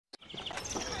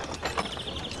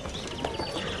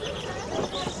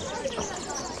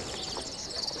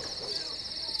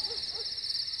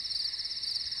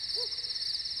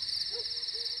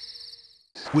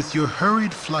With your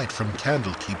hurried flight from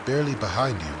Candlekeep barely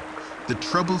behind you, the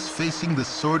troubles facing the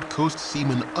Sword Coast seem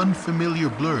an unfamiliar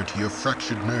blur to your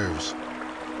fractured nerves.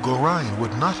 Gorion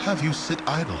would not have you sit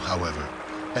idle, however,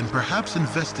 and perhaps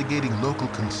investigating local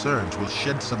concerns will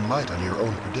shed some light on your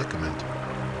own predicament.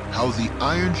 How the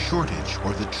iron shortage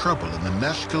or the trouble in the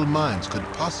Nashkel mines could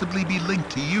possibly be linked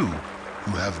to you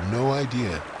have no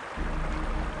idea.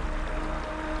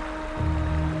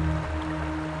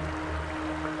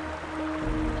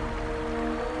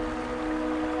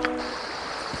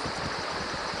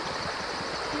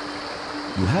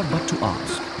 You have but to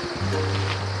ask.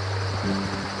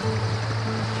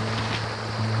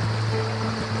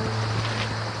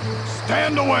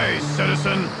 Stand away,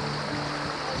 citizen!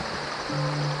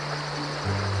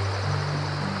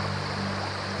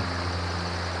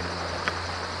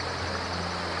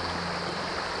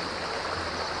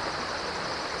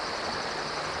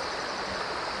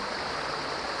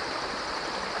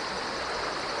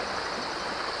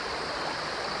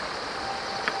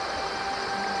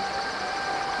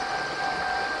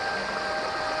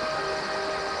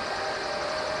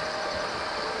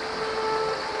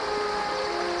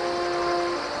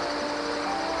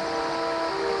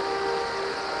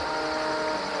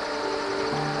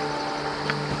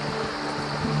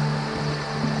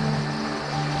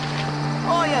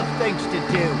 Things to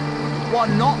do.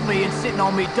 One not being sitting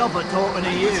on me double talking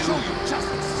to you.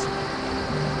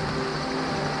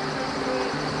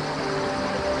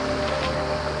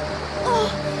 Oh,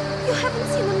 you haven't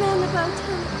seen a man about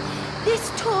him.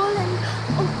 This tall and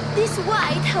this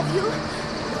wide, have you?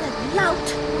 That lout.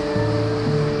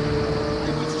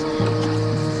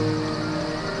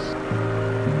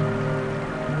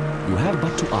 You have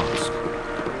but to ask.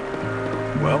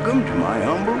 Welcome to my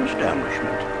humble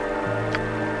establishment.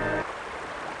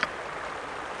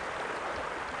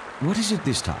 What is it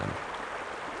this time?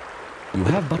 You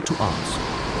have but to ask.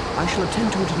 I shall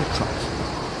attend to it in a trice.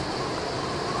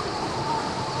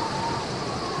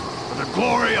 For the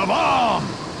glory of Am!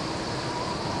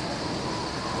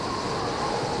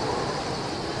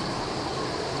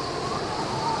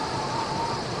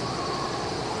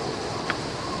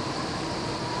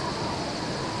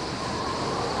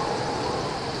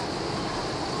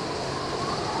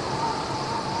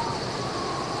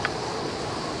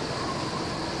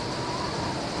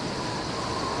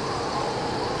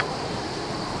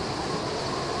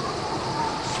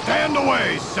 Stand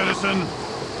away, citizen!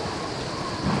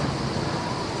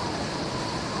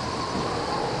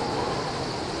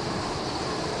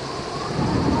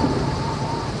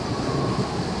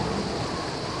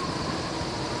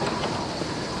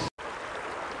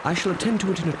 I shall attend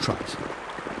to it in a trice.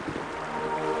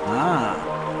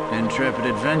 Ah, intrepid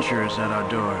adventurers at our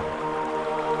door.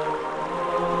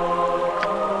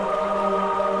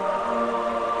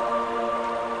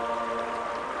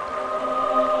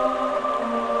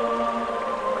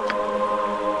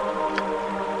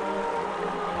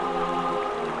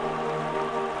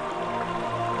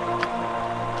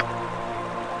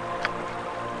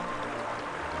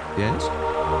 Yes?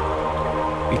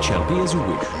 It shall be as you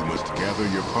wish. You must gather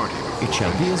your party. It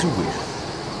shall be as you wish.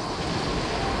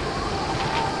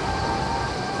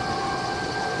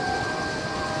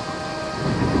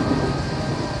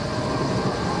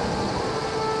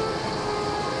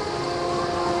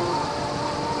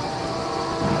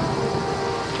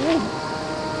 Oh,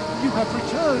 you have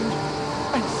returned,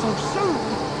 and so soon.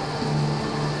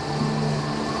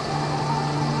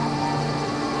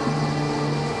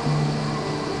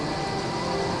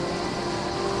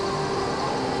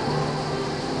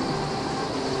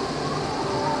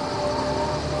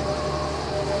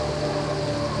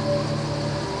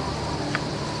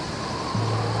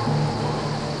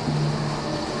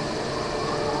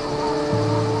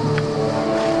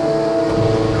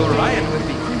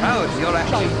 Your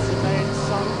actions. Shades of man's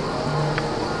soul.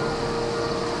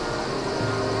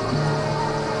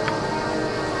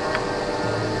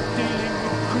 Dealing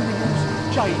with criminals,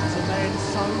 jades a man's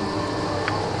soul.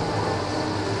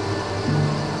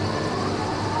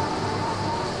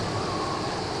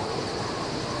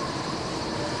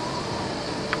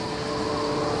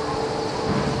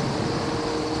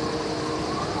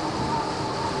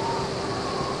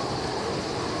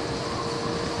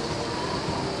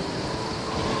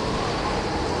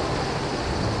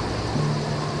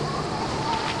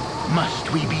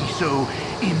 Must we be so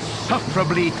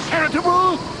insufferably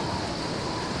charitable?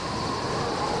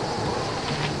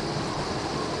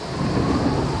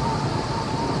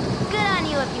 Good on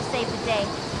you if you saved the day.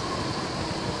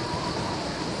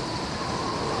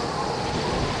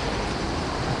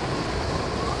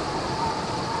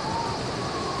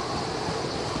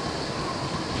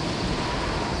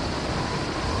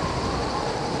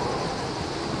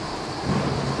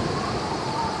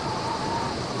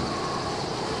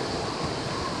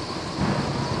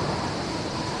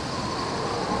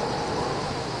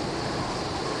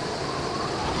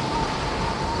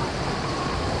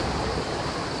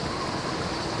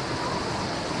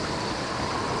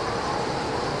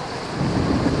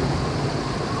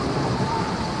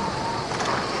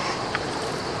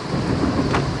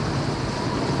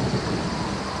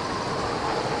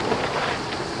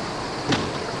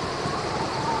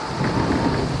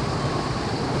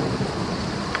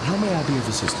 I be of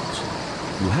assistance?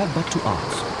 You have but to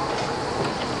ask.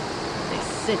 This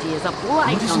city is a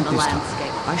blight What is on it the this time?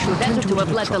 landscape. I shall attend Better to to it have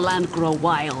in a let the trice. land grow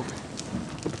wild.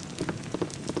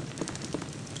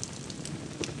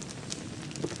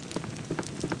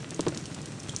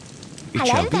 It Hello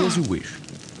shall be there. as you wish.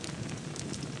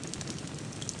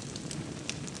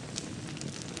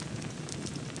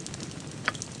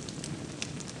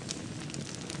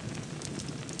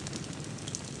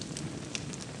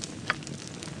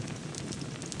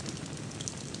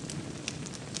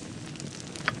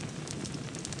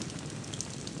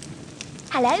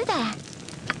 Hello there.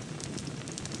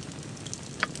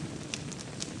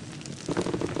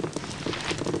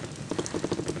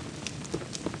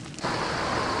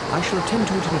 I shall attend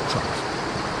to it in a trice.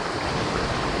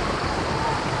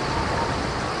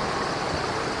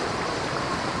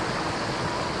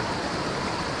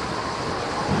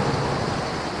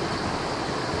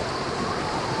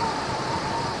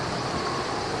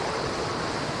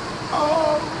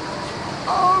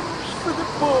 Arms for the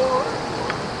boy.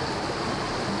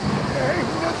 I'm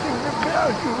nothing of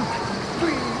value.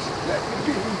 Please let me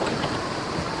be.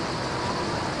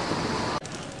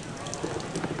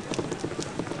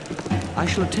 I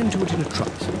shall attend to it in a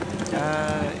trice.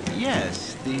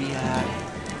 Yes,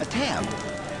 a tab.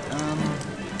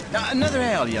 Another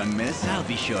ale, young miss. I'll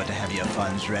be sure to have your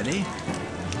funds ready.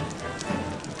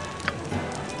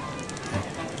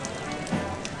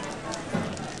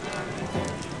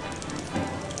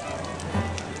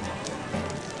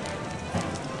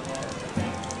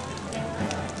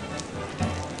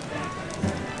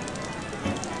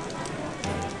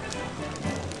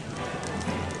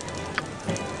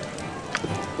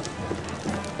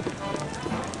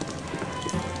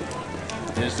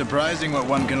 It's surprising what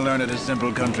one can learn at a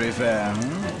simple country fair,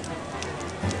 hmm?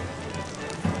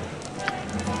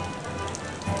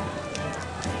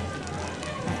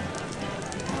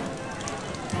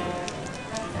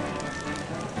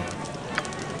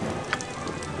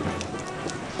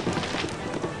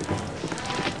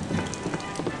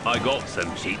 I got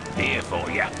some cheap beer for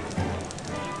you.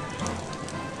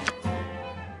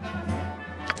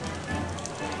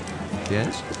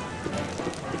 Yes?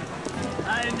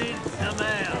 I need some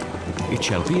ale. It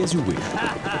shall be as you wish.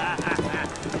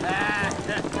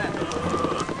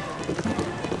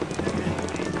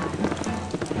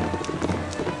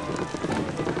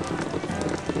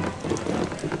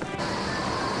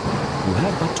 You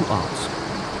have but to ask.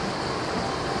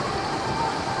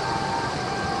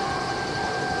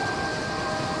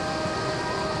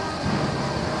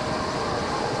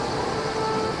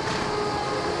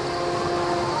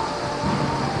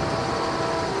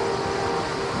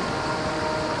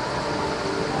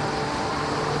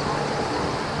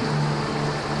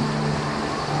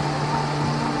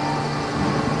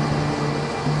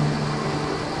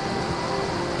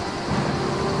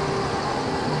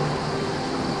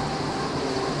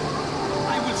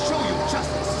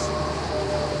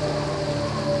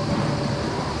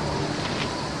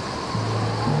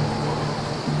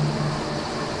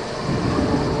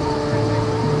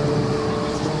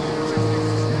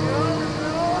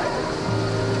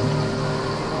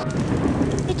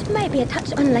 It may be a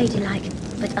touch unladylike,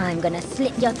 but I'm gonna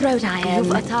slit your throat, I am.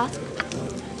 You've a task?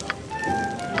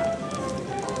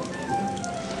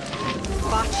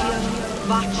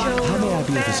 How may I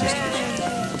be of assistance?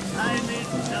 I need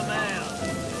some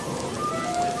ale.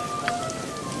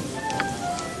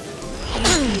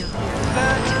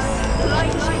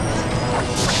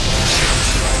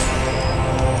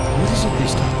 What is it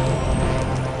this time?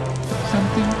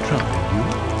 Something troubling you?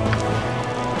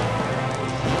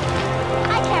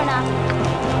 I care not.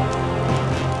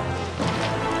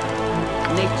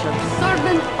 Nature's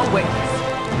servant awaits.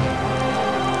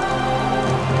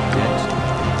 Yes?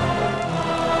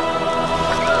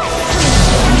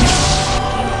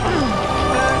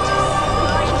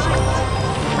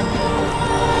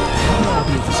 How may I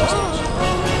be of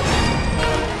assistance?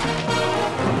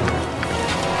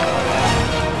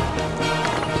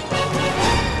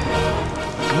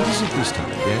 What is it this time?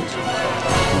 Yes?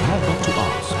 You have but to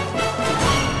ask.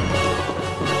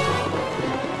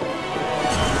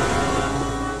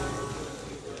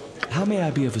 How may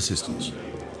I be of assistance?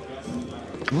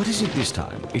 What is it this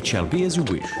time? It shall be as you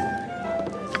wish.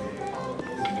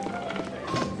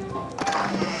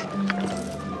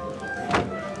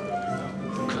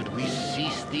 Could we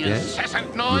cease the Yes?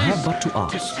 incessant You noise? have but to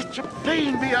Tis ask. such a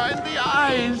pain behind the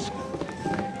eyes.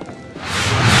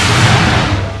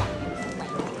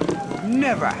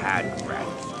 Never had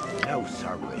rats. No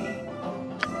siree.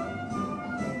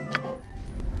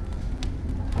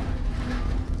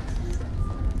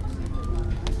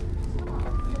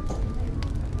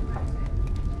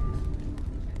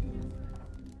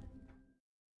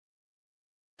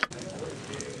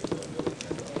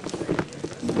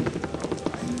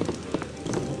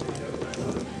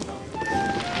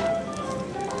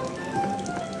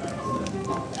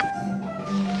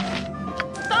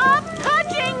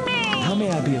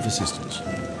 assistance.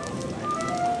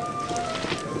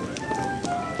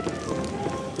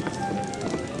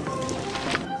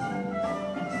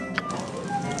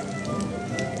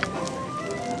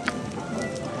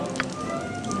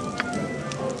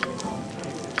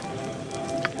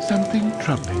 Something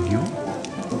troubling you?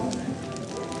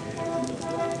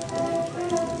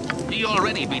 You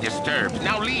already be disturbed.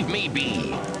 Now leave me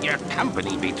be. Your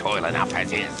company be toil enough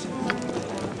as is.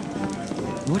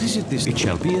 What is it this? It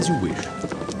shall be as you wish.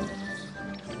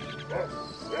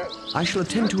 I shall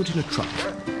attend to it in a trice.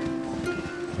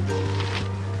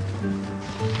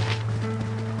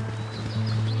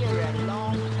 You're a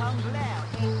long-tongued lout,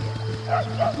 ain't you?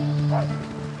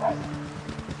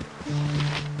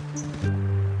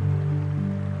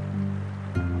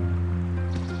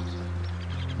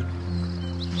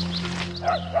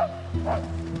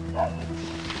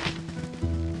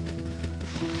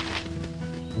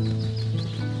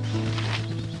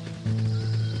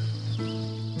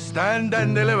 Stand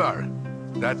and deliver,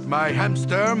 that my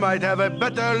hamster might have a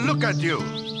better look at you.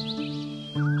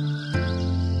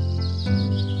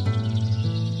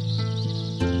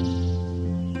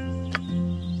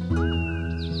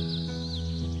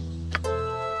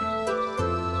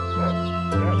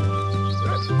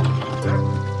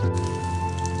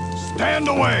 Stand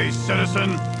away,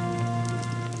 citizen!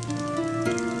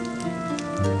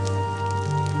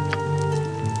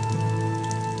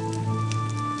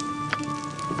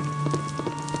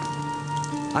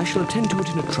 I shall attend to it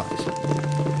in a trice.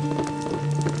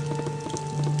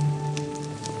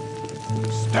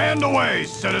 Stand away,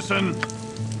 citizen!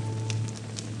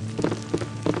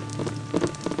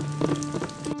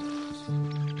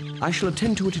 I shall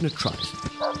attend to it in a trice.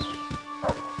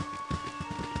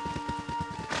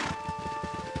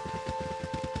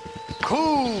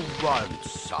 Cool one,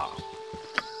 sir.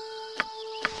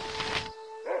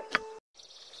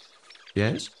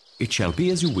 Yes, it shall be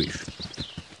as you wish.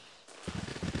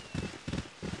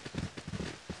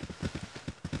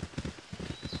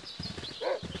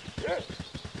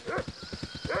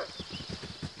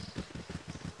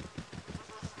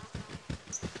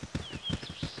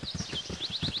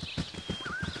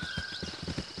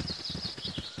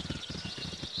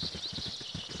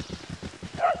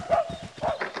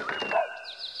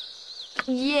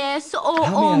 Yes, O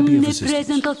How may I be of omnipresent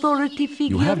assistance? authority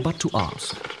figure. You have but to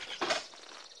ask.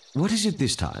 What is it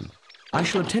this time? I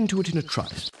shall attend to it in a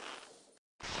trice.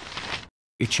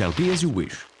 It shall be as you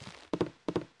wish.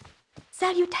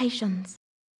 Salutations.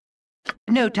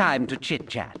 No time to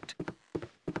chit-chat.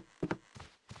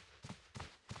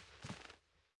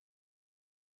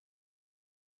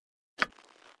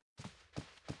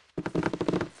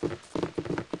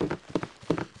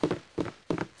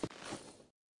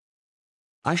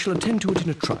 I shall attend to it in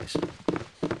a trice.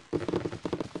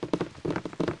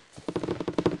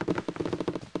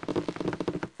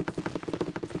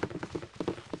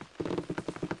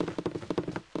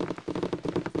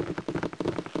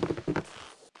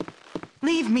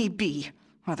 Leave me be,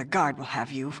 or the guard will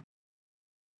have you.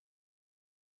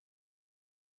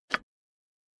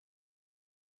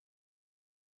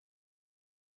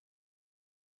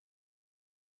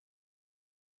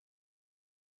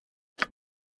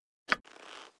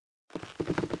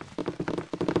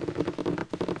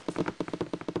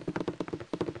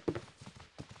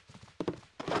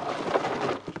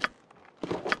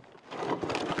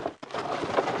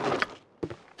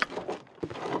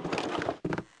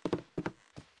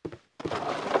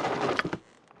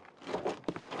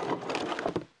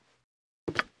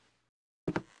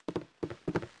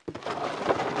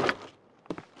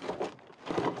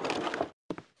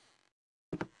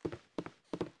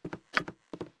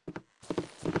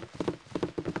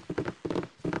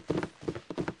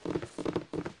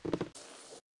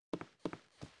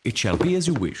 It shall be as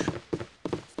you wish.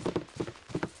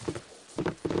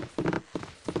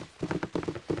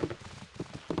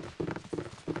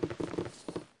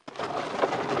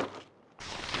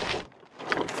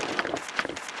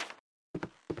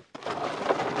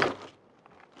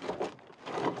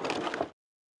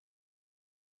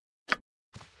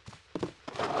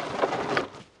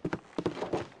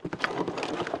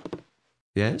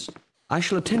 Yes, I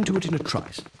shall attend to it in a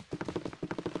trice.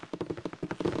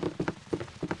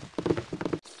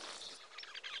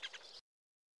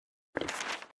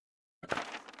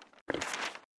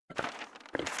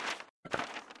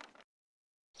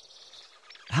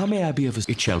 How may I be of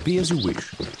assistance? It shall be as you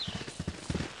wish.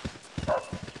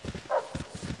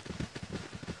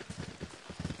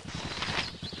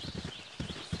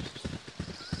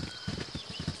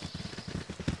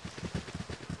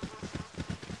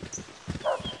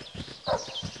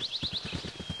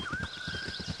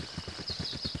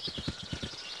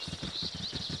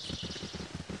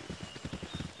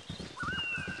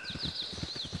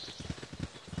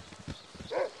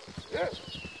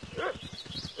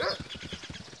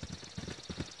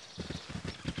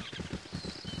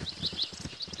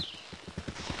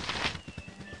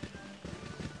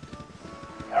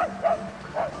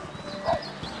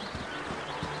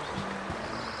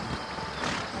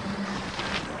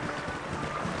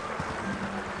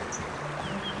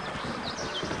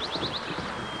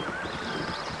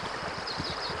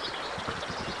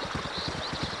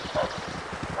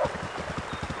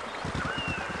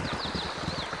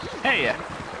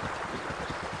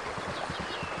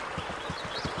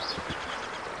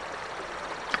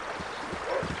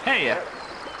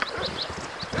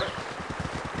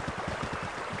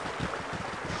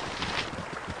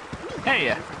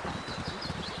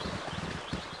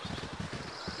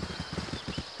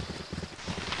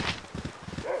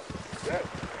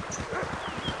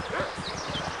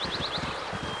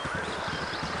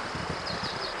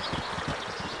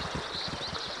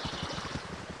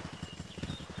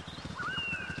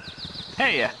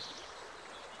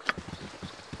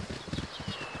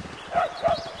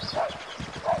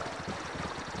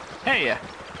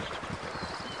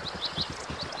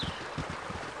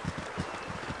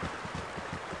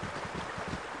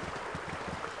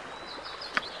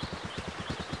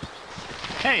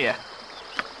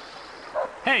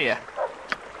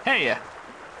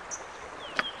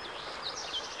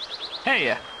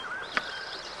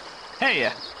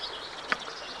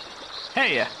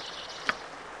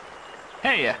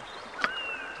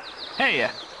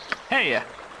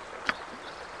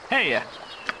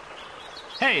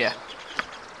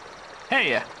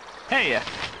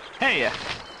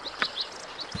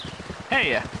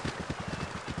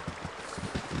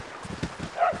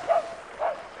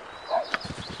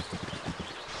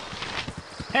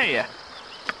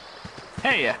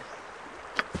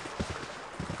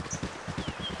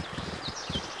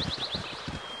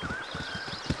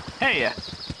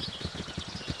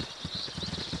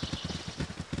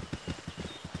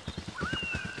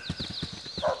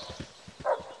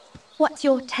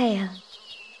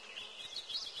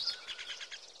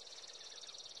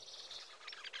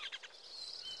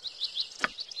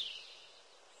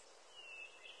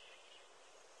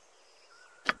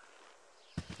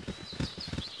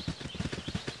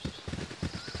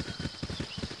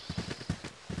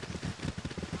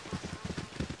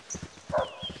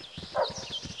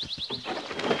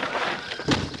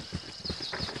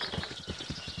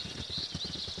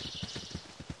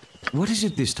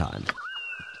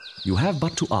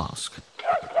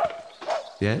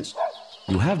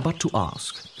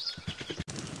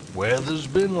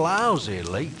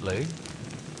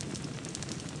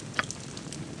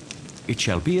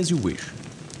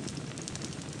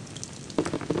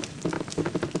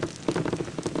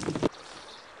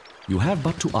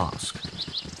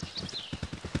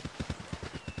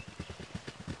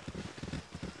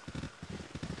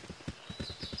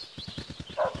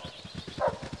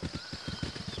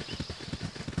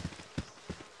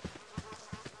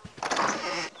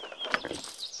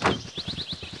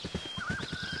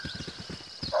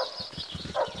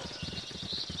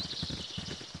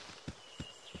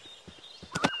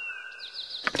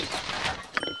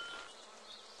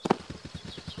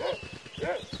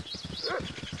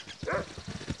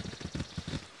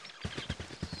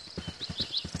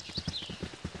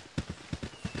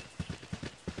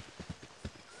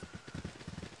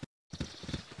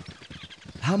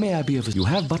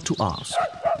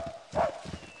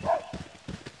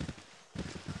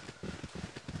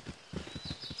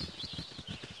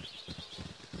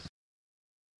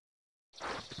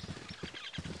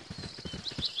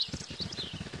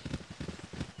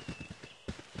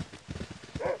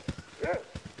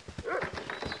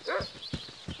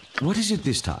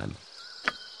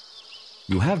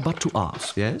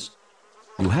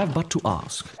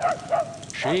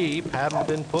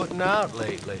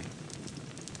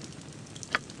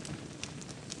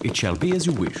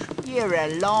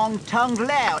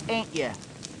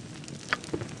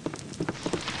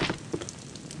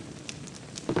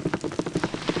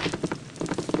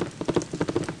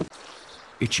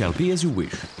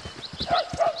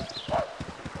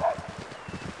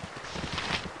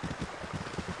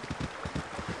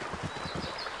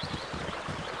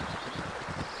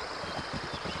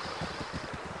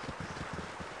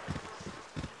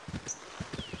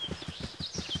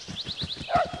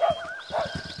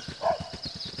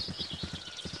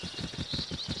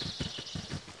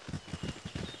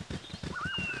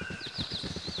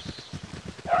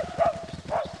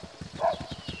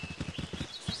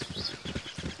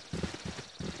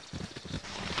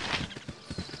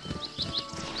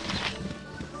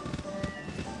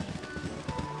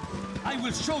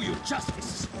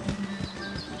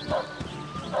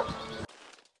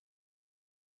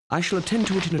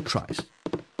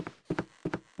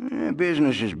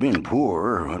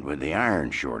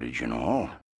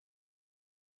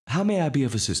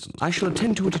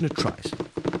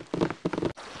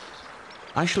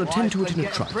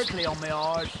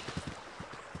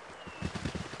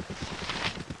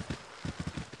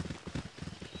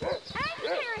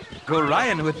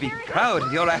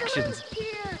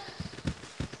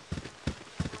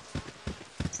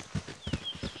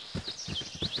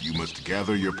 must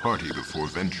gather your party before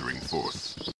venturing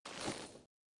forth.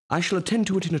 I shall attend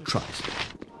to it in a trice.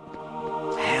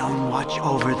 Helm watch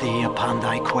over thee upon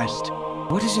thy quest.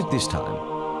 What is it this time?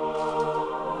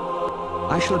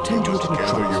 I shall attend to it in a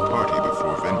trice. Gather your party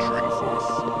before venturing forth.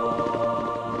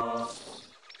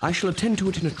 I shall attend to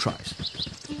it in a trice.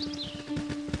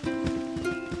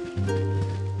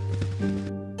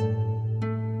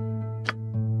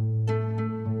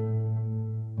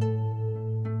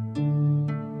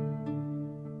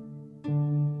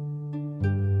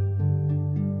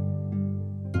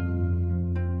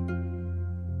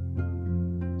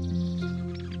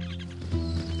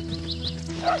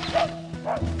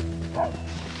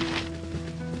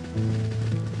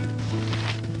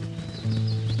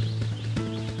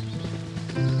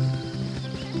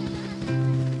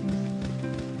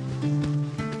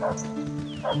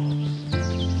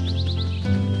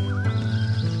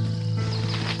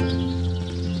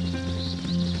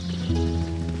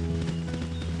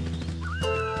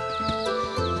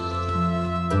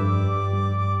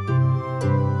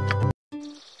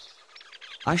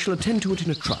 I shall attend to it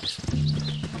in a trice.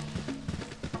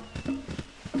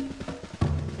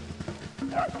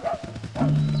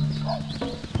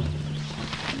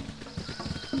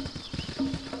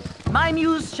 My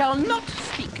muse shall not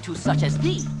speak to such as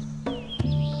thee.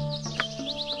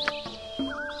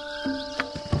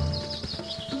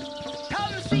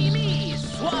 Come see me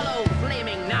swallow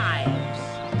flaming knives.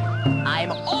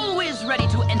 I'm always ready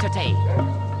to entertain.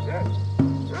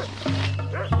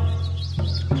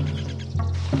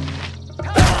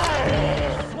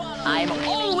 I'm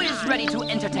always ready to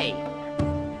entertain.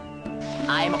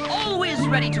 I'm always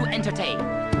ready to entertain.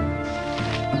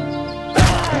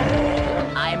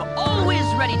 I'm always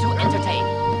ready to entertain.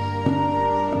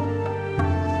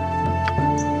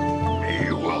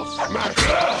 He will smash.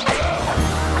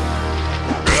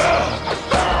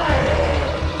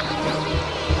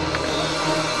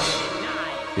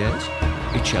 Yes,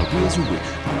 it shall be as you wish.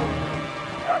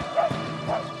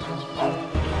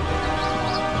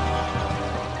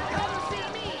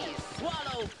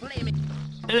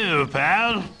 Hello,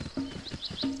 pal.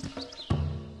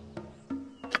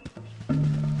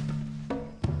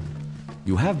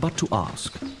 You have but to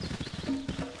ask.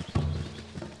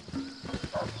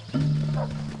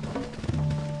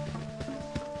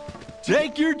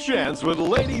 Take your chance with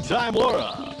Lady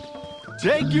Timora.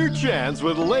 Take your chance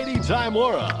with Lady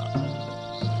Timora.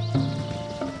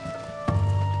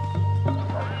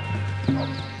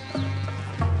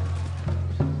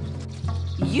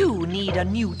 You need a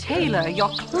new tailor. Your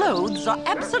clothes are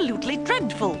absolutely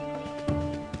dreadful.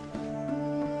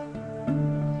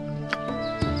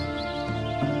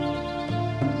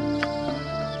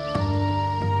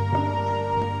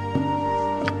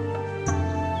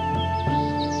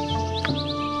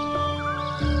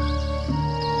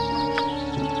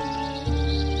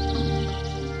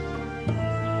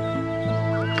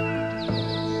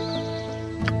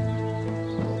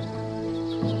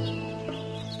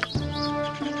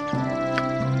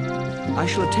 I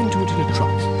shall attend to it in a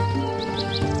trice.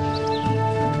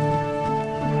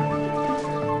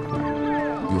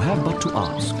 You have but to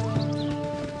ask.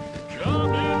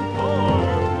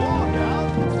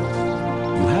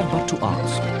 You have but to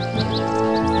ask.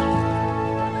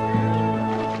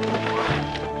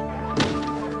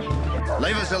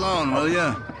 Leave us alone, will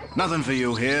you? Nothing for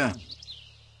you here.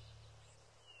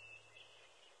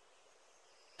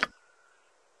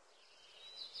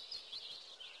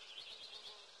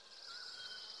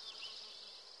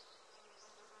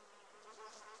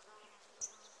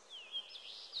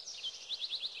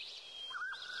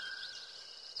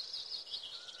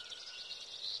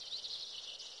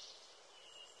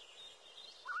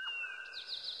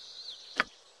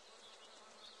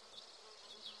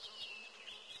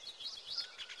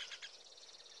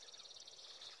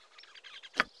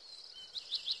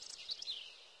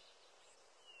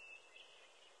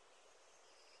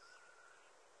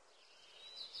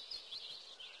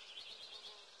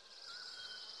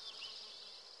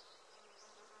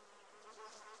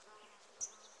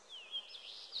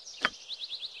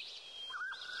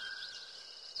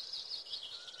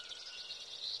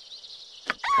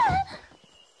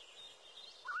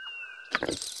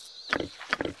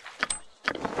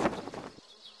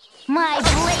 My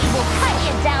blade will cut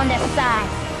you down to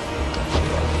size.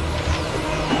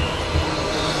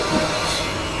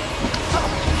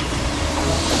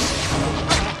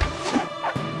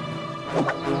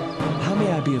 How may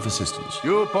I be of assistance?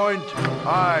 You point,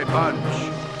 I punch.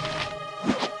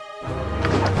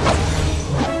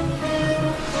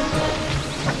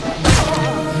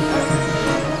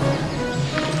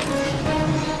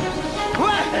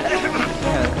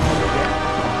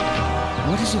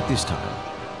 is it this time?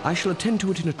 I shall attend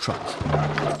to it in a trice.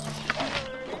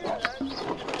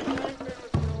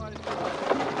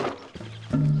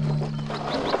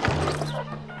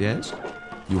 Yes?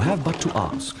 You have but to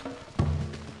ask.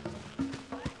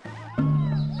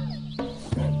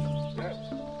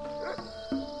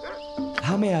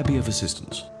 How may I be of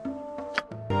assistance?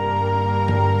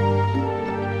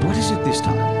 What is it this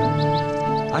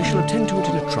time? I shall attend to it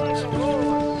in a trice.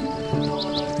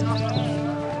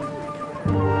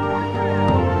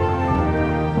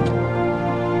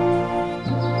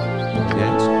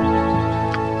 Yes?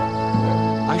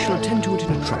 I shall attend to it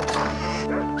in a trice.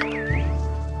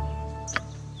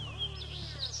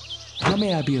 How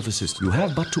may I be of assistance? You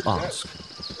have but to ask.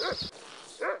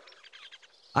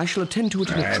 I shall attend to it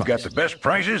in a trice. I've got the best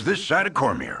prices this side of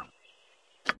Cormier.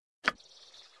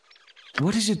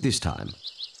 What is it this time?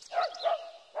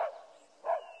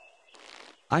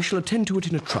 I shall attend to it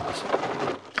in a trice.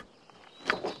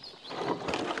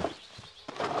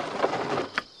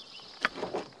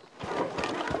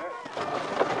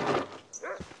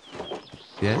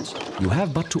 Yes? You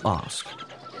have but to ask.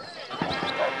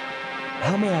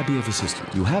 How may I be of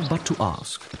assistance? You have but to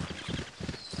ask.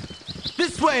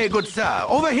 This way, good sir.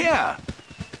 Over here.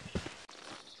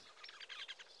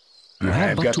 You have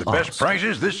I've but got to the best ask.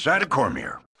 prices this side of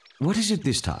Cormier. What is it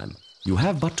this time? You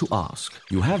have but to ask.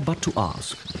 You have but to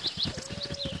ask.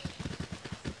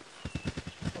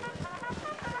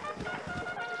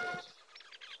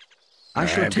 I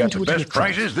shall I've got attend the to it in a best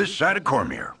trice. prices this side of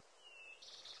Cormier.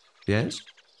 Yes?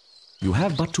 You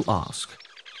have but to ask.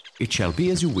 It shall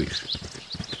be as you wish.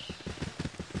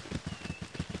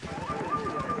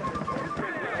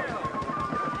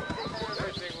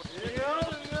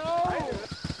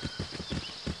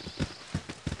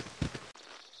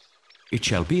 It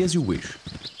shall be as you wish.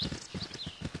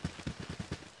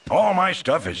 All my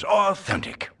stuff is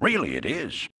authentic. Really, it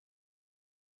is.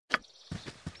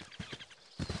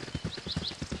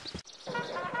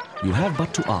 You have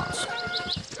but to ask.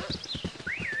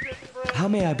 How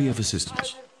may I be of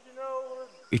assistance?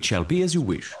 It shall be as you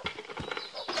wish.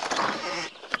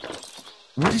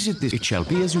 What is it this? It shall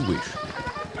be as you wish.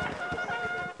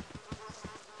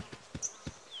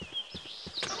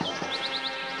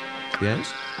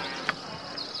 Yes?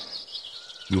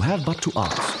 You have but to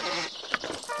ask.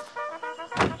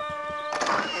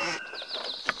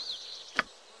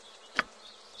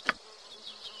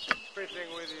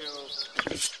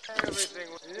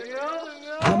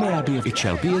 How may I be of? It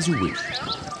shall be as you wish.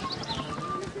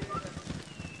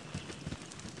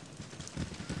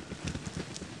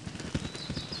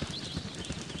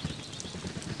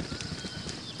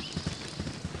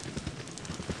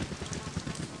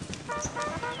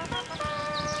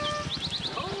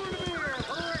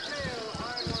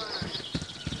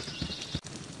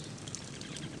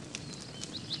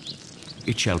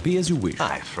 It shall be as you wish.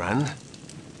 Hi, friend.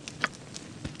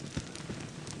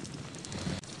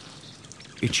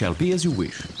 It shall be as you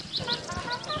wish.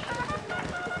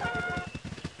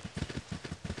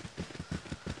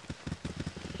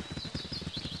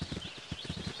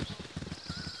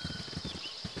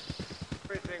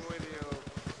 Everything with you.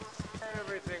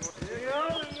 Everything with you.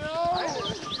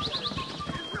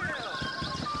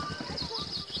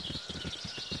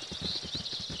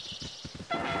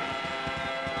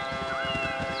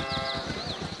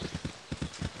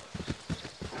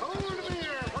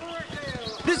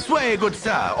 This way, good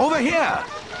sir. Over here.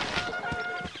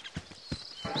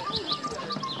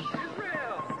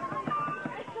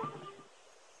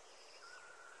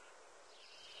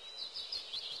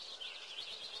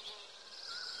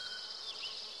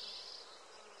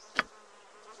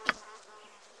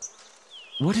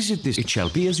 What is it this? It shall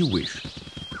be as you wish.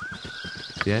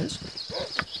 Yes?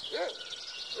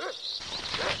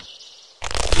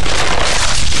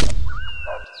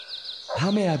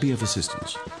 How may I be of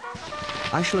assistance?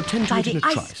 I shall attend to By it in the a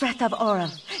ice trice. breath of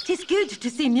Aura, 'tis good to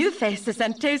see new faces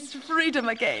and taste freedom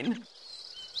again.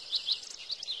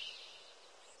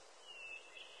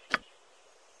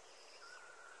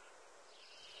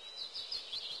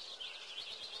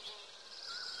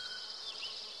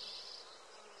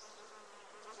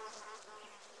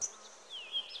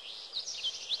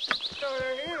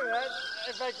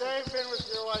 In fact, I've been with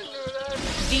your wife.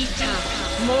 Vita,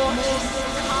 mortis,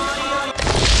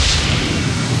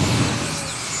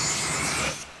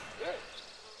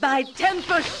 By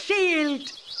Temper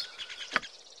Shield!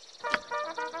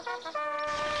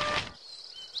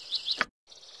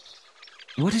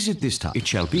 What is it this time? It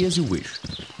shall be as you wish.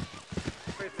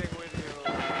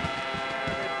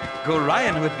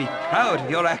 Gorion would be proud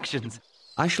of your actions.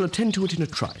 I shall attend to it in a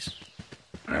trice.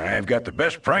 I've got the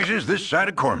best prices this side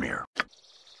of Cormier.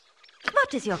 What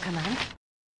What is your command?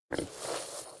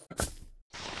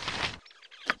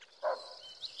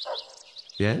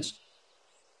 Yes?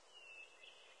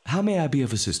 How may I be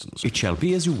of assistance? It shall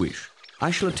be as you wish.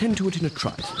 I shall attend to it in a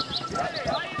trice.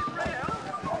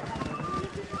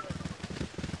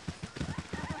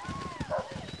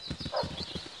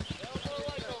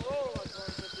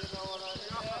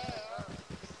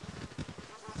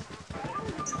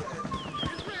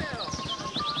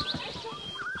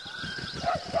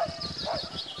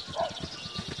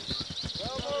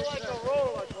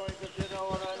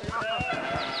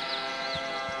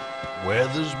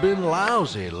 Weather's been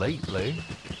lousy lately.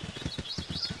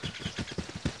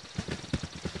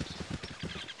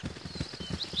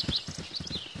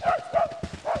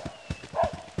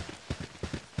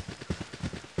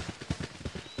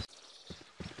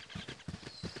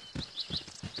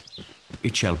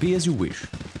 It shall be as you wish.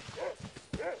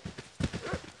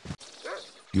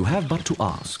 You have but to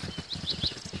ask.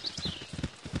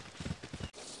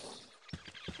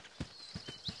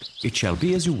 It shall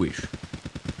be as you wish.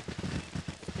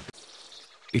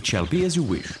 It shall be as you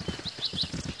wish.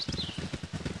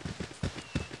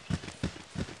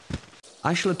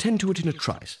 I shall attend to it in a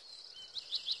trice.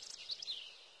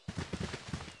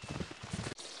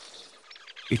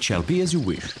 It shall be as you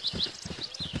wish.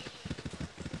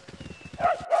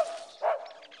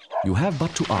 You have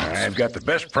but to ask. I've got the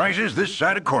best prices this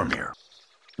side of Cormier.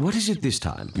 What is it this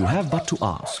time? You have but to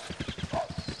ask.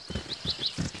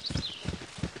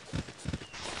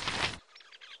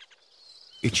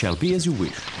 It shall be as you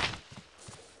wish.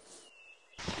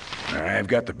 I've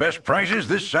got the best prices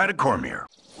this side of Cormier.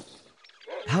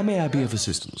 How may I be of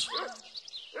assistance?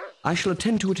 I shall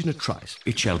attend to it in a trice.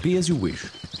 It shall be as you wish.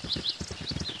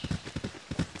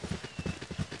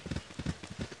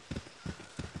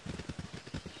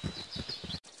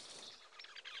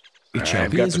 It shall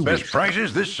be as you wish. I've got the best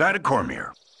prices this side of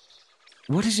Cormier.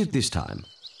 What is it this time?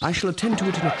 I shall attend to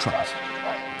it in a trice.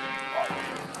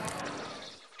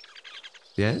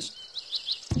 Yes?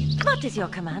 What is your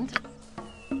command?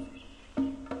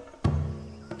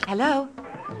 Hello?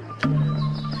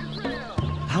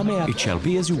 How may I? It shall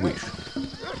be as you wish.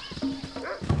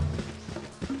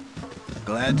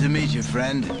 Glad to meet you,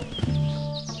 friend.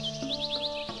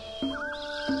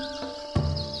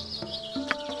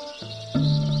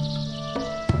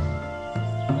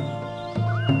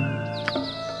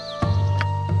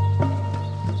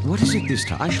 What is it this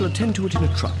time? I shall attend to it in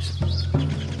a trice.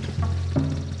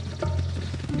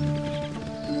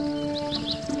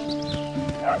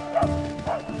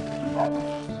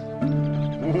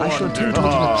 I shall attend to it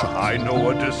in a trice. I know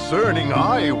a discerning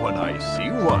eye when I see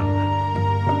one.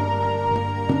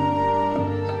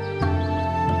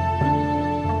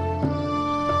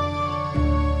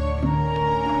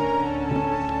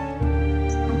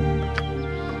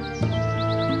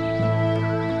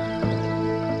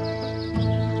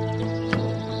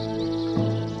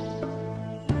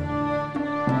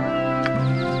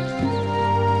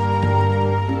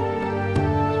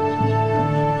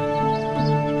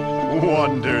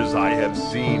 Wonders I have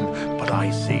seen, but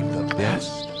I save the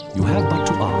best. You have but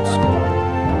to ask.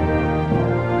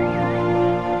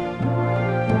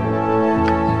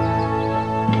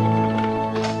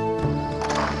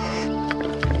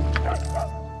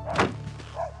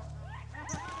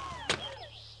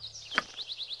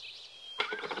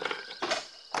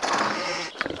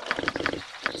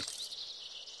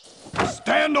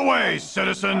 Stand away,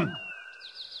 citizen!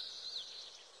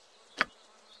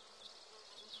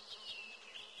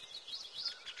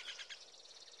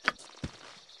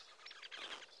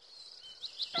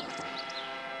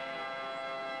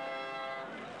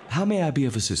 How may I be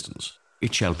of assistance?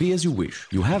 It shall be as you wish.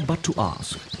 You have but to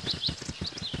ask.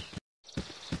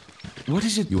 What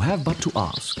is it? You have but to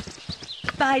ask.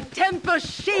 By temper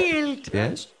shield!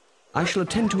 Yes? I shall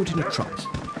attend to it in a trice.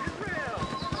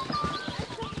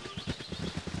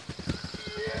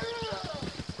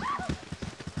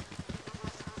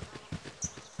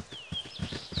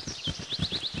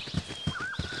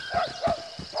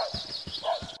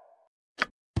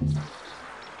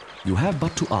 You have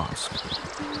but to ask.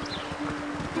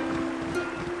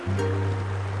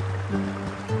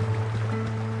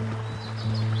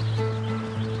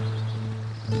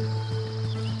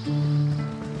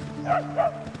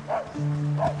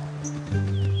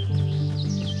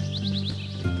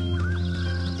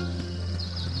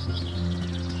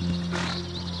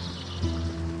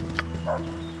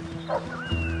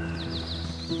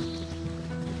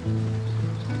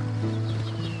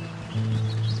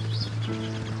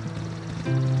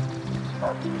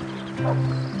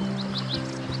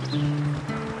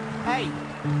 Hey,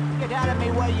 get out of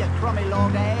me way, you crummy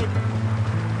log head.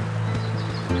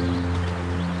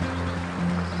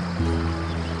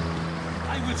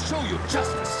 I will show you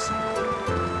justice.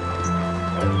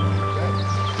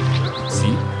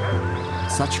 See?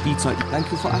 Such feats are...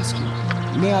 Thank you for asking.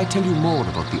 May I tell you more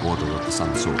about the Order of the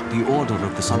Sun Sword? The Order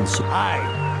of the Sun Sword. Hey,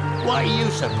 what are you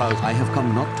supposed... I have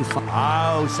come not to fight.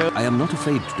 Oh, so... I am not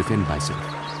afraid to defend myself,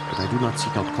 but I do not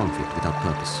seek out conflict without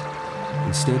purpose.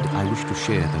 Instead, I wish to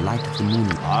share the light of the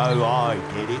moon. Oh, I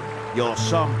get it. You're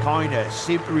some kind of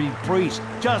simpering priest,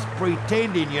 just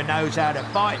pretending you knows how to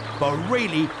fight, but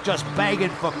really just begging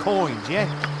for coins, yeah?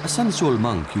 A Sun Soul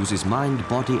monk uses mind,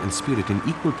 body, and spirit in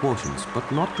equal portions, but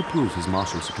not to prove his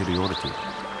martial superiority.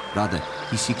 Rather,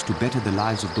 he seeks to better the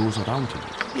lives of those around him.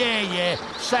 Yeah,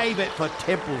 save it for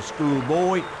temple school,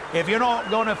 boy. If you're not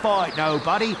gonna fight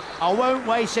nobody, I won't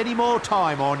waste any more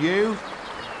time on you.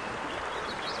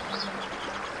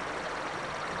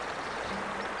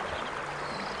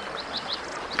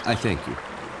 I thank you.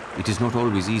 It is not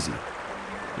always easy.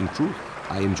 In truth,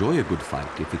 I enjoy a good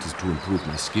fight if it is to improve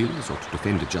my skills or to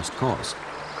defend a just cause.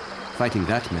 Fighting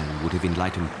that man would have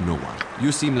enlightened no one.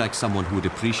 You seem like someone who would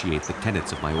appreciate the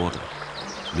tenets of my order.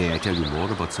 May I tell you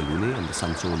more about Selune and the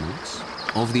Sun Soul monks?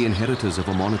 Of the inheritors of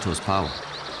Omonitor's power,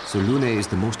 Selune is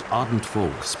the most ardent foe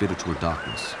of spiritual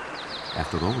darkness.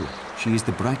 After all, she is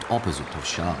the bright opposite of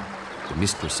Shah, the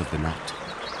mistress of the night.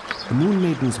 The Moon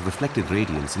Maiden's reflected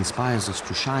radiance inspires us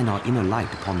to shine our inner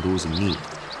light upon those in need.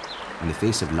 In the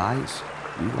face of lies,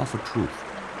 we offer truth.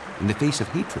 In the face of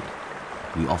hatred,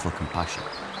 we offer compassion.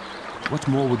 What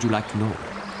more would you like to know?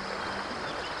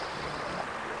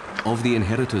 Of the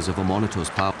inheritors of Omonitor's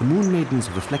power, the Moon Maiden's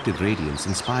reflected radiance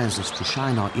inspires us to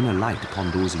shine our inner light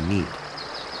upon those in need.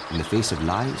 In the face of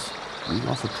lies, we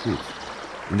offer truth.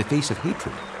 In the face of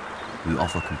hatred, we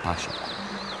offer compassion.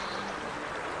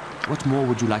 What more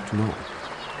would you like to know?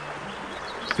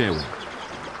 Farewell.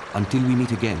 Until we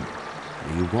meet again,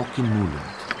 may you walk in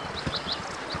moonlight.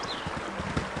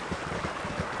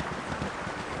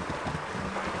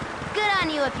 Good on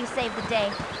you if you saved the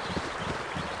day.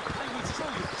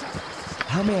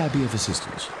 How may I be of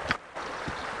assistance?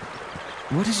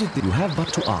 What is it that you have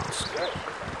but to ask?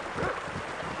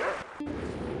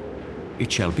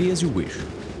 It shall be as you wish.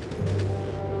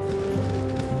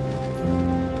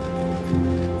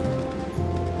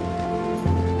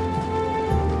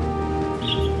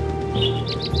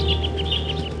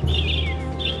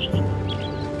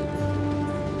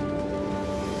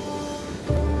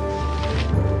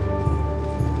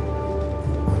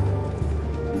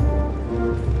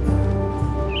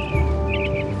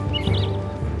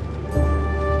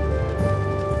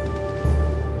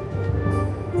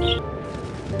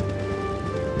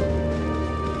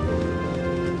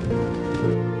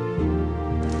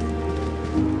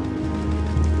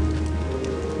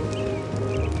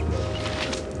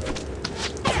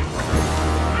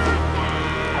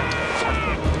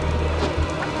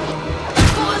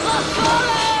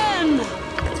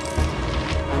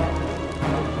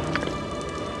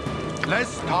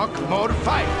 Let's talk more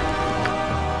fight.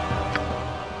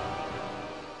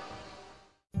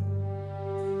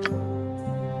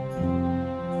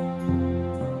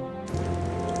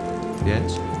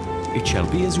 Yes, it shall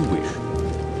be as you wish.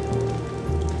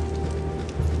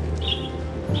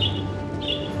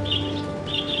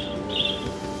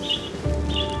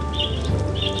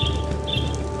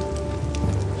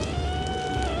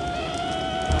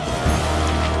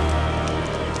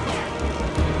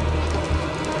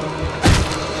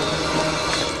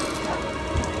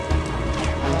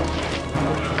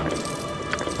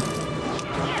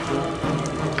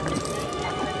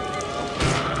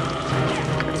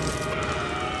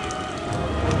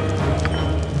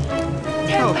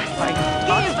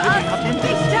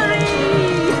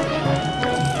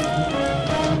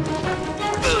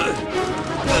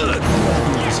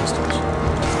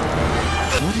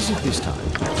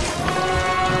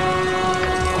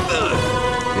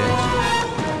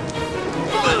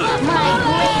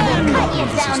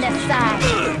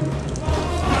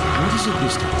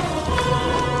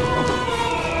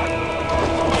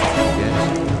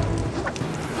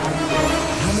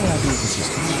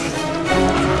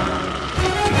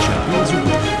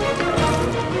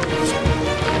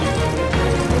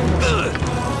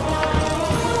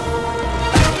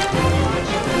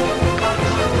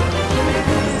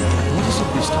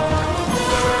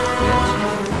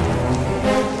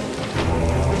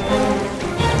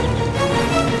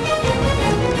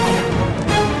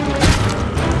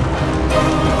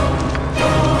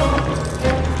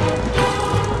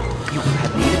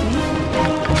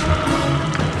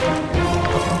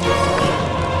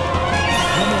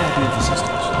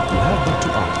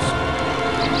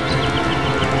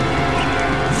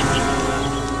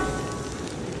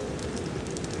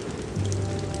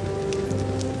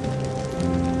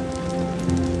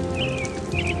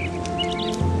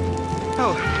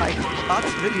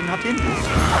 really not in this.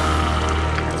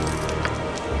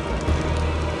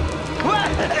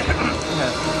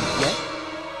 Yes?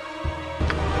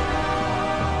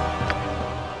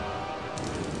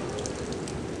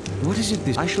 What is it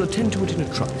this? I shall attend to it in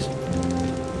a trice.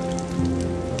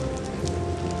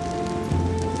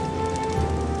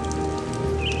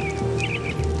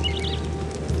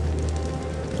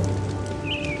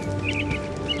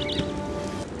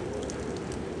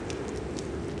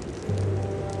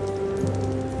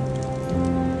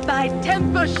 Thy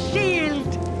temper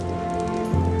shield!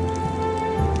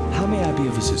 How may I be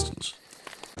of assistance?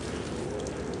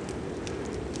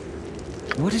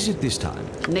 What is it this time?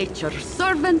 Nature's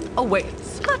servant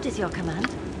awaits. What is your command?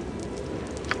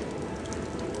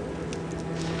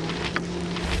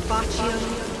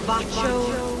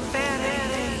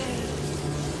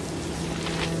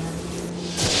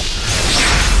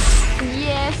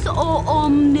 Yes, oh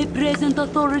omnipresent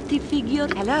authority figure.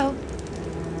 Hello?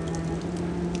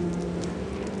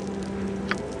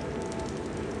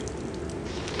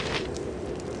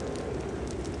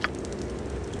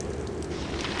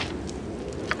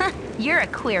 You're a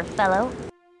queer fellow.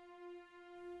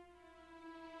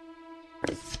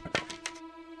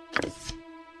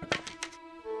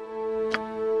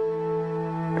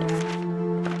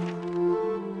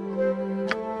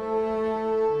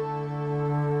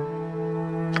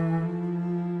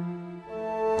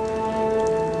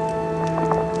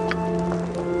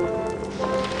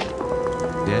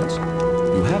 Yes?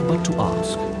 You have but to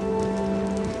ask.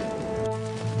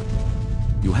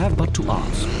 You have but to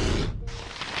ask.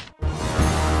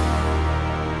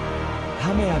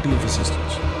 How may I be of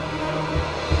assistance?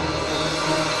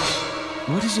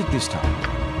 What is it this time?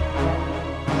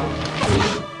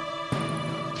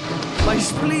 My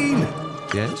spleen!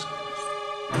 Yes?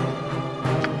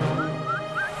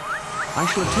 I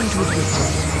shall attend to it with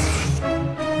trust.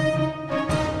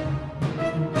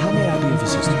 How may I be of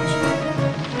assistance?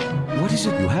 What is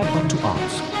it you have but to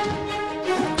ask?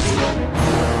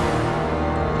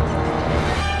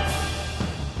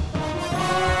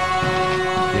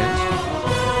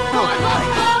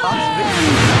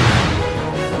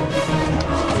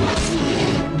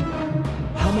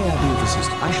 How may I be of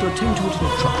assistance? I shall attend to it in a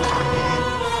trice.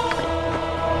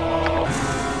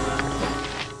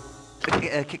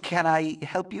 Can I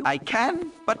help you? I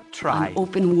can, but try. An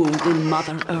open wound in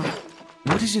Mother Earth.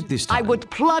 What is it this time? I would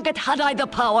plug it had I the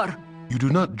power. You do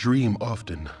not dream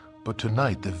often, but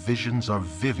tonight the visions are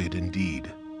vivid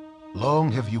indeed. Long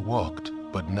have you walked,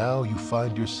 but now you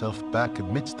find yourself back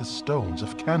amidst the stones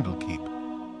of Candlekeep.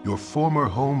 Your former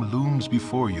home looms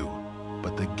before you,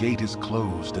 but the gate is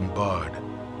closed and barred.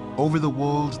 Over the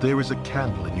walls there is a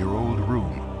candle in your old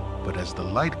room, but as the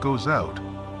light goes out,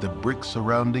 the brick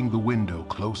surrounding the window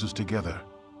closes together.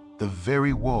 The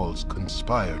very walls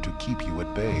conspire to keep you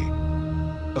at bay.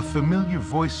 A familiar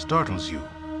voice startles you.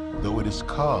 Though it is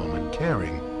calm and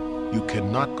caring, you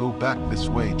cannot go back this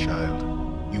way, child.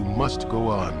 You must go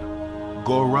on.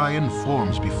 Gorion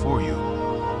forms before you.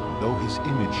 Though his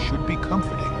image should be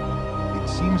comforting, it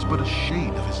seems but a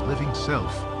shade of his living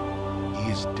self. He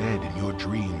is dead in your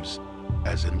dreams,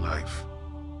 as in life.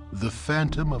 The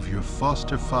phantom of your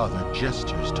foster father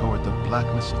gestures toward the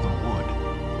blackness of the wood,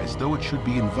 as though it should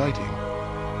be inviting.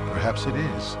 Perhaps it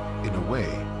is, in a way,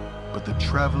 but the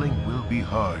traveling will be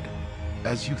hard.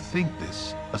 As you think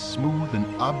this, a smooth and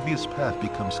obvious path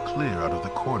becomes clear out of the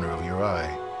corner of your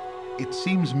eye. It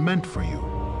seems meant for you,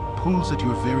 pulls at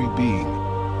your very being,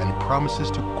 and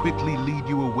promises to quickly lead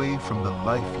you away from the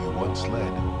life you once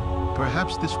led.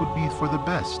 Perhaps this would be for the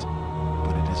best,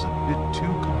 but it is a bit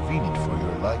too convenient for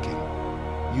your liking.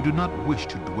 You do not wish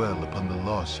to dwell upon the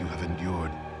loss you have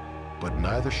endured, but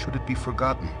neither should it be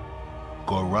forgotten.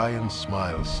 Gorion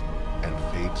smiles and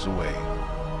fades away.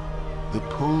 The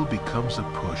pull becomes a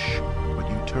push, but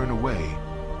you turn away,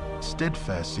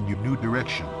 steadfast in your new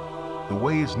direction. The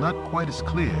way is not quite as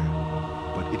clear,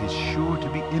 but it is sure to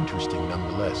be interesting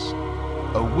nonetheless.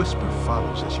 A whisper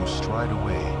follows as you stride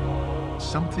away,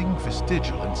 something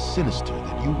vestigial and sinister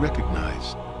that you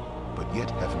recognize, but yet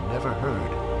have never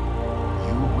heard.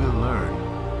 You will learn.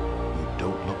 You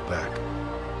don't look back.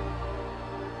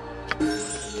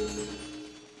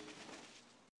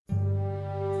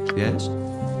 Yes?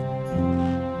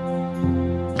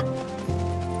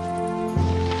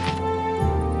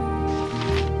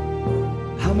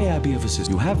 How may I be of assistance?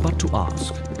 You have but to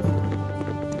ask.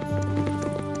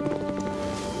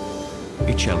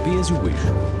 It shall be as you wish.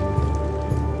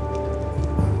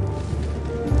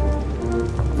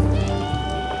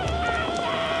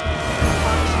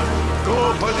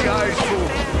 Go for the eyes, fool!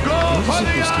 Go for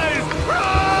the eyes!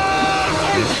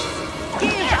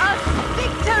 Give us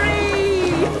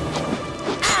victory!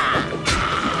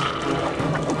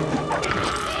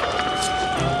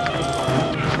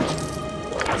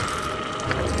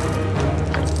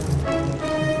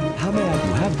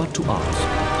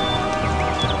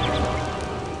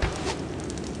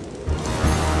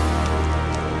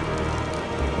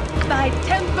 my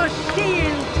temper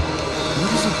shield!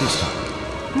 What is it this time?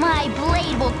 My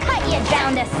blade will cut you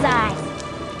down to size.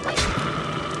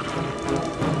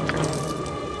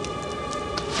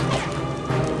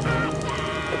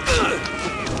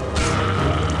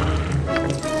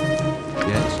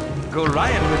 Yes?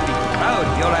 Gorion would be proud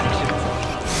of your actions.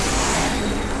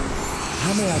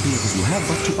 How may I be able? You have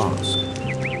but to ask.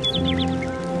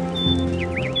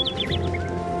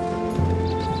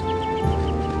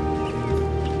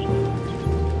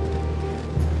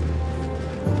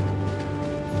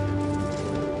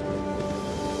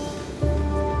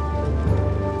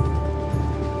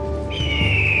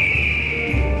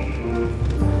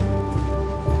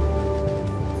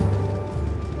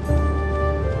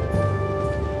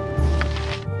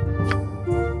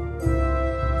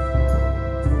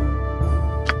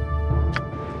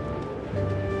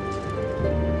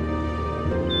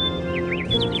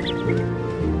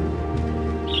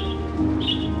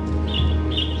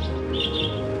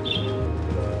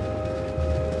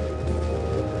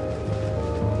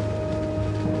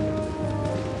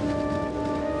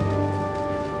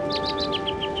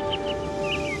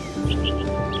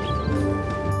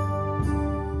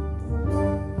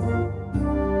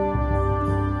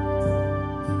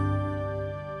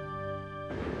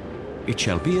 It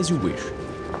shall be as you wish.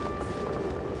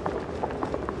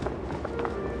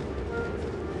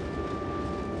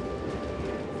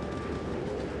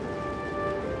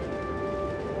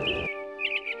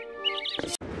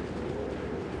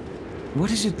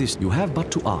 What is it this? You have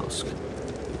but to ask.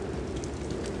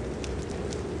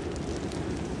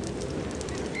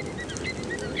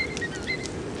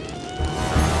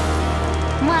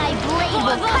 My blade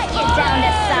will cut you down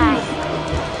to size.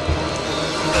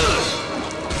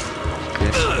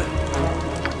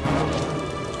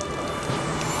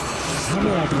 How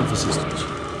may I be of assistance?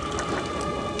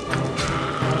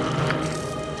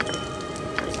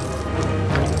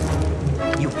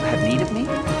 You have need of me?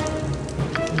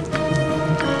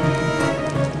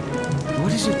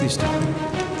 What is it this time?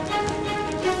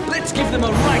 Let's give them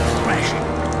a right thrashing.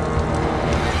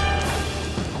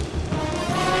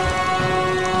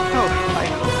 Oh, my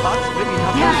heart's really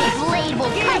not My blade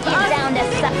will cut you down to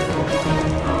size.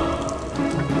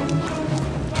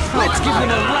 Let's give them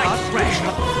a right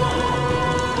thrashing.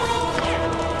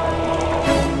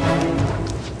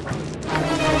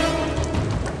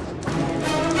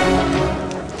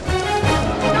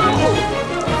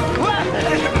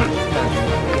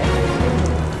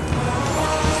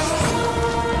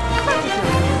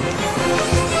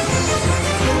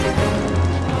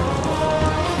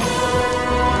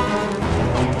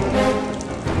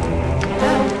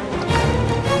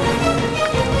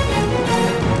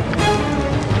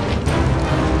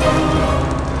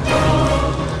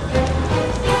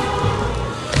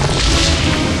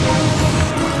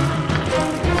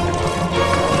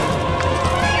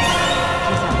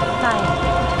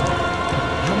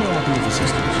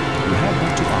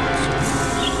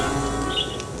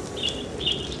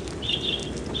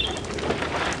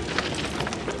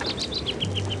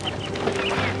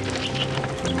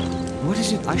 What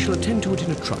is it? I shall attend to it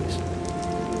in a trice.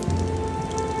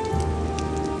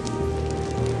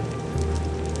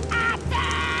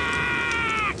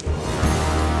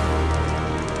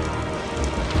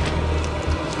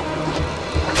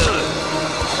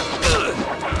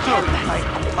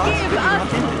 Give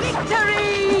us victory!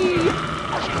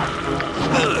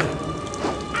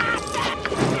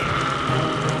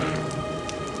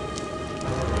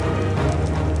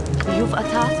 You've a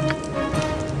task?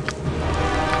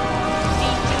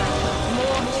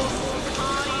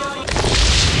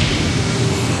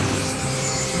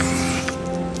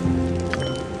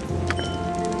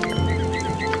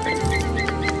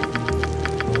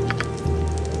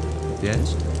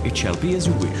 Yes, it shall be as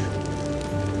you wish.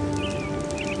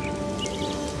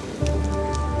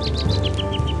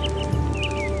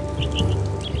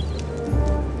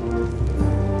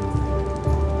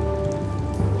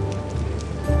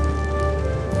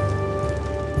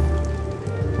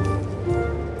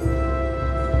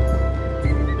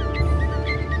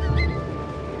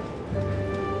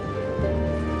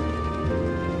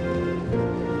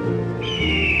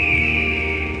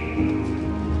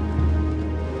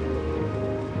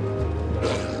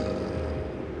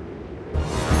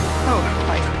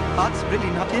 Heart's really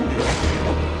not in this.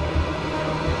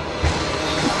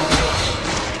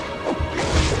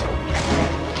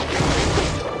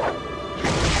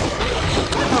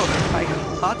 Oh, my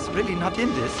heart's really not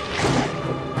in this.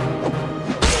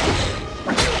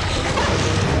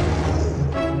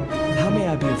 How may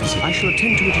I be of assistance? I shall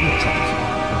attend to it in a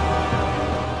trice.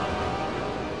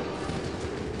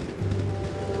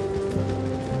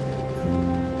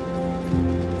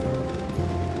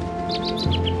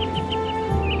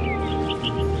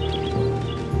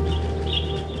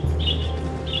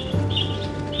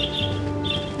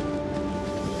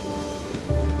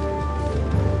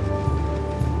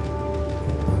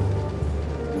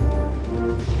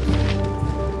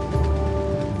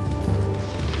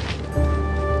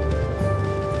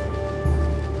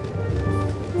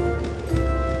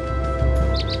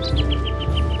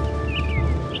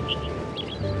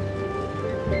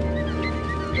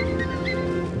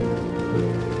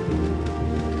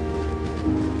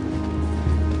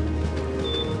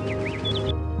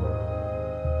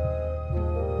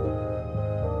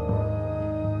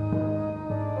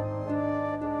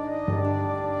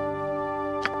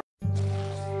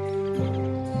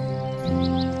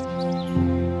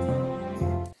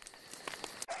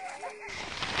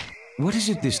 What is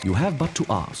it this? You have but to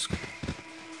ask.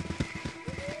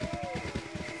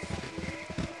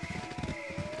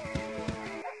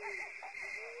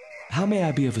 How may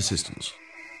I be of assistance?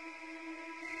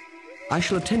 I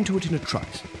shall attend to it in a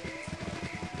trice.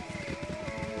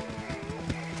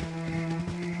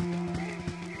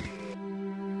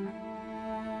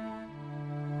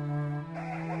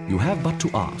 You have but to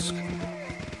ask.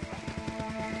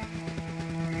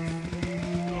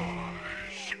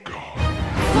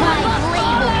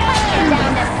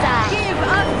 Give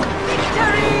us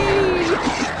victory!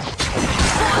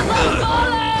 For the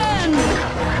fallen!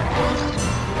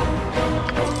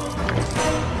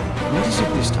 What is it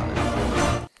this time?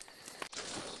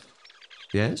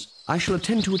 Yes? I shall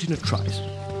attend to it in a trice.